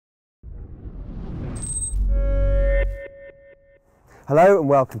Hello and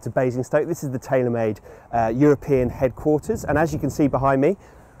welcome to Basingstoke. This is the TaylorMade European headquarters, and as you can see behind me,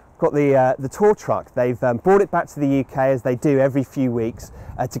 got the tour truck. They've brought it back to the UK as they do every few weeks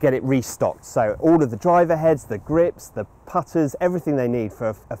to get it restocked. So all of the driver heads, the grips, the putters, everything they need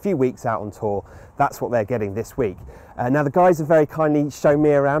for a few weeks out on tour, that's what they're getting this week. Now the guys have very kindly shown me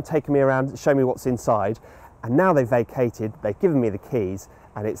around, taken me around, shown me what's inside, and now they've vacated, they've given me the keys,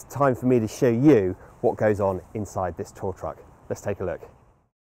 and it's time for me to show you what goes on inside this tour truck. Let's take a look.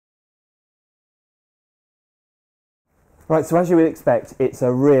 Right, so as you would expect, it's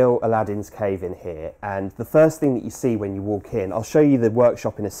a real Aladdin's cave in here, and the first thing that you see when you walk in, I'll show you the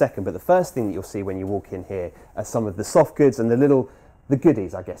workshop in a second, but the first thing that you'll see when you walk in here are some of the soft goods and the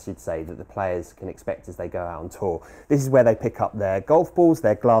goodies, I guess you'd say, that the players can expect as they go out on tour. This is where they pick up their golf balls,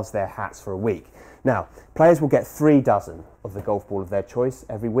 their gloves, their hats for a week. Now, players will get 3 dozen of the golf ball of their choice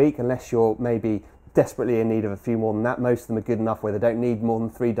every week, unless you're maybe desperately in need of a few more than that. Most of them are good enough where they don't need more than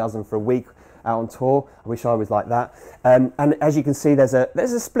 3 dozen for a week out on tour. I wish I was like that. And as you can see, there's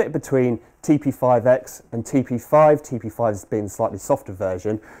a split between TP5X and TP5. TP5 has been the slightly softer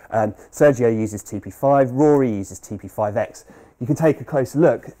version. Sergio uses TP5, Rory uses TP5X. You can take a closer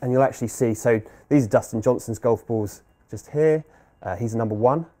look and you'll actually see, so these are Dustin Johnson's golf balls just here. He's a number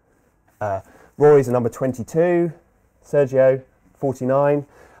 1. Rory's a number 22, Sergio 49.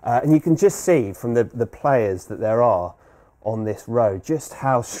 And you can just see from the players that there are on this road just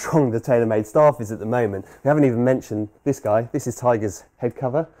how strong the TaylorMade staff is at the moment. We haven't even mentioned this guy. This is Tiger's head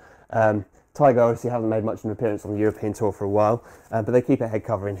cover. Tiger obviously hasn't made much of an appearance on the European Tour for a while, but they keep a head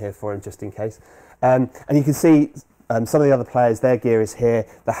cover in here for him just in case. And you can see some of the other players, their gear is here.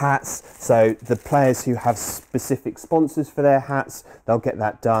 The hats, so the players who have specific sponsors for their hats, they'll get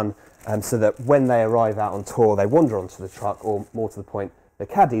that done so that when they arrive out on tour, they wander onto the truck, or more to the point, the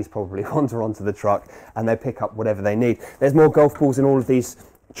caddies probably wander onto the truck and they pick up whatever they need. There's more golf balls in all of these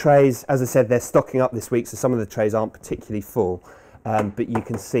trays. As I said, they're stocking up this week, so some of the trays aren't particularly full, but you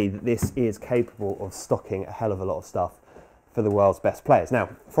can see that this is capable of stocking a hell of a lot of stuff for the world's best players. Now,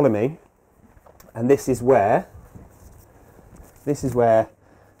 follow me, and this is where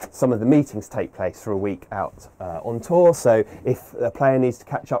some of the meetings take place for a week out on tour. So if a player needs to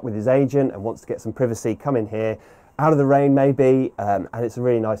catch up with his agent and wants to get some privacy, come in here, out of the rain maybe, and it's a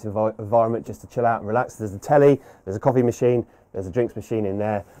really nice environment just to chill out and relax. There's a telly, there's a coffee machine, there's a drinks machine in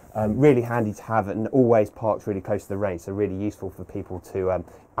there. Really handy to have, and always parked really close to the range, so really useful for people to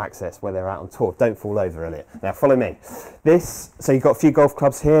access when they're out on tour. Don't fall over, Elliot. Now follow me. So you've got a few golf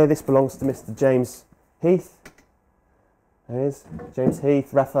clubs here. This belongs to Mr. James Heath. There he is, James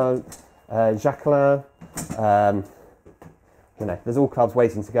Heath, Raphael Jacquelin. You know, there's all clubs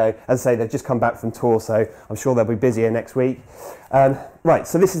waiting to go. As I say, they've just come back from tour, so I'm sure they'll be busier next week. Right,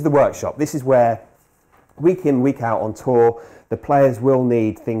 so this is the workshop. This is where, week in, week out on tour, the players will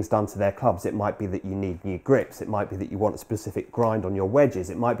need things done to their clubs. It might be that you need new grips. It might be that you want a specific grind on your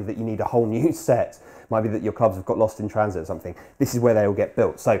wedges. It might be that you need a whole new set. It might be that your clubs have got lost in transit or something. This is where they all get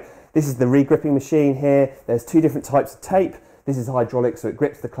built. So this is the re-gripping machine here. There's 2 different types of tape. This is hydraulic, so it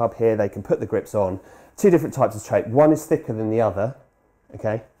grips the club here. They can put the grips on. 2 different types of tape. One is thicker than the other,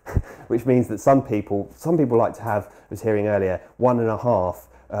 okay? Which means that some people like to have, I was hearing earlier,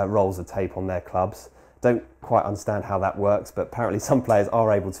 1.5 rolls of tape on their clubs. Don't quite understand how that works, but apparently some players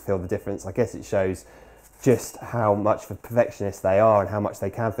are able to feel the difference. I guess it shows just how much of a perfectionist they are and how much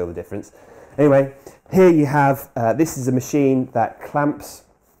they can feel the difference. Anyway, here you have, this is a machine that clamps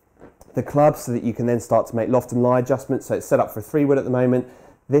the club so that you can then start to make loft and lie adjustments. So it's set up for a 3-wood at the moment.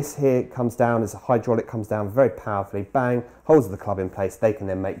 This here comes down as a hydraulic, comes down very powerfully, bang, holds the club in place. They can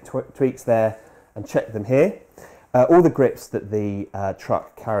then make tweaks there and check them here. All the grips that the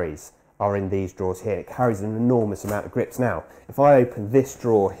truck carries are in these drawers here. It carries an enormous amount of grips. Now, if I open this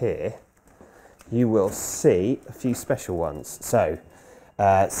drawer here, you will see a few special ones. So,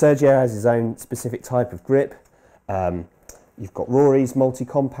 Sergio has his own specific type of grip. You've got Rory's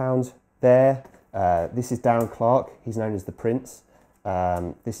multi-compound there. This is Darren Clark, he's known as the Prince.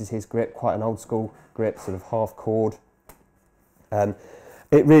 This is his grip, quite an old school grip, sort of half cord.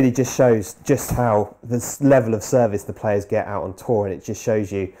 It really just shows just how this level of service the players get out on tour, and it just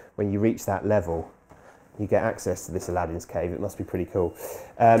shows you when you reach that level, you get access to this Aladdin's cave. It must be pretty cool.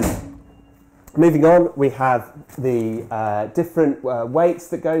 Moving on, we have the different weights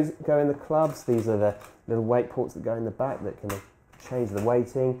that go in the clubs. These are the little weight ports that go in the back that can change the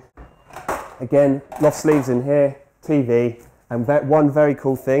weighting. Again, loft sleeves in here, TV, and one very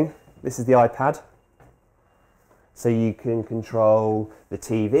cool thing, this is the iPad. So you can control the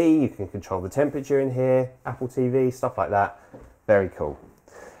TV, you can control the temperature in here, Apple TV, stuff like that. Very cool.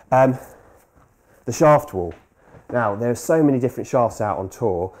 The shaft wall. Now, there are so many different shafts out on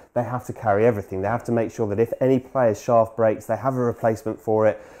tour, they have to carry everything. They have to make sure that if any player's shaft breaks, they have a replacement for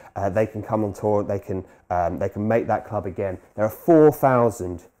it. They can come on tour, they can make that club again. There are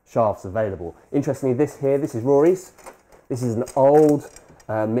 4,000 shafts available. Interestingly, this is Rory's. This is an old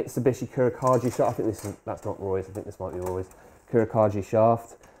Mitsubishi Kurikaji shaft. I think that's not Rory's, I think this might be Rory's Kurikaji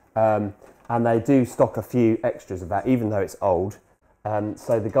shaft. And they do stock a few extras of that, even though it's old.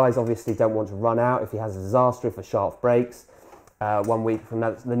 So the guys obviously don't want to run out if he has a disaster, if a shaft breaks. 1 week from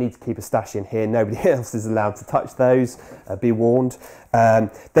now, they need to keep a stash in here. Nobody else is allowed to touch those, be warned. Then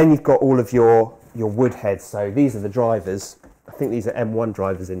you've got all of your wood heads. So these are the drivers. I think these are M1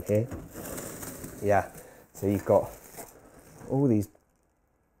 drivers in here. Yeah, so you've got all these,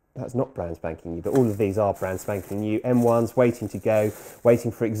 that's not brand spanking new, but all of these are brand spanking new. M1s waiting to go,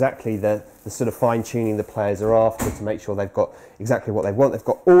 waiting for exactly the sort of fine tuning the players are after to make sure they've got exactly what they want. They've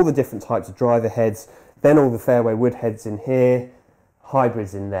got all the different types of driver heads, then all the fairway wood heads in here,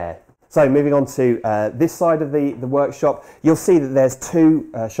 hybrids in there. So moving on to this side of the workshop, you'll see that there's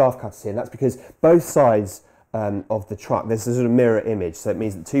two shaft cutters here, and that's because both sides of the truck, there's a sort of mirror image, so it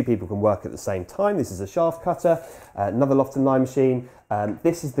means that two people can work at the same time. This is a shaft cutter, another loft and line machine.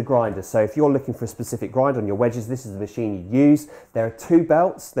 This is the grinder, so if you're looking for a specific grind on your wedges, this is the machine you use. There are two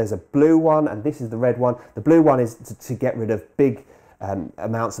belts, there's a blue one and this is the red one. The blue one is to get rid of big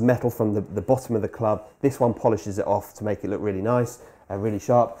amounts of metal from the bottom of the club. This one polishes it off to make it look really nice, really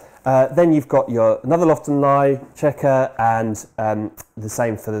sharp. Then you've got another loft and lie checker, and the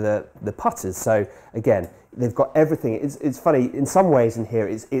same for the putters. So again, they've got everything. It's funny, in some ways in here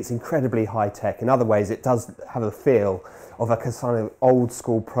it's incredibly high tech. In other ways it does have a feel of a kind of old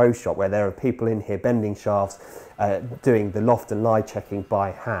school pro shop where there are people in here bending shafts, doing the loft and lie checking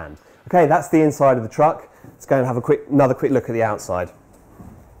by hand. Okay, that's the inside of the truck. Let's go and have another quick look at the outside.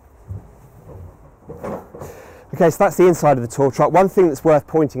 Okay, so that's the inside of the tour truck. One thing that's worth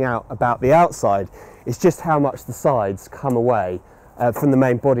pointing out about the outside is just how much the sides come away from the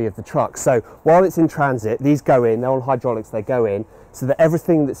main body of the truck. So while it's in transit, these go in, they're on hydraulics, they go in, so that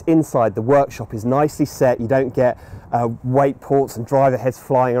everything that's inside the workshop is nicely set. You don't get weight ports and driver heads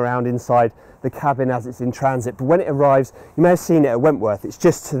flying around inside the cabin as it's in transit. But when it arrives, you may have seen it at Wentworth, it's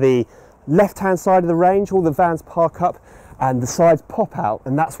just to the left-hand side of the range. All the vans park up and the sides pop out,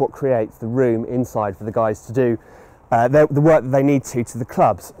 and that's what creates the room inside for the guys to do the work that they need to the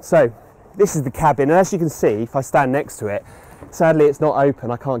clubs. So this is the cabin, and as you can see, if I stand next to it, sadly it's not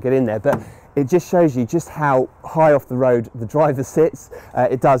open, I can't get in there, but it just shows you just how high off the road the driver sits.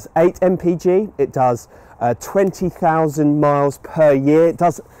 It does 8 mpg, it does 20,000 miles per year. It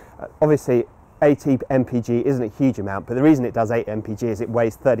does, obviously 80 mpg isn't a huge amount, but the reason it does 8 mpg is it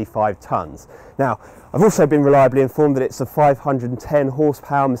weighs 35 tons. Now, I've also been reliably informed that it's a 510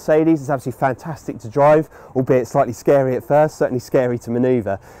 horsepower Mercedes. It's absolutely fantastic to drive, albeit slightly scary at first, certainly scary to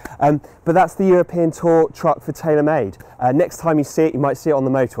manoeuvre. But that's the European Tour truck for TaylorMade. Next time you see it, you might see it on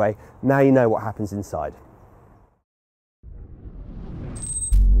the motorway. Now you know what happens inside.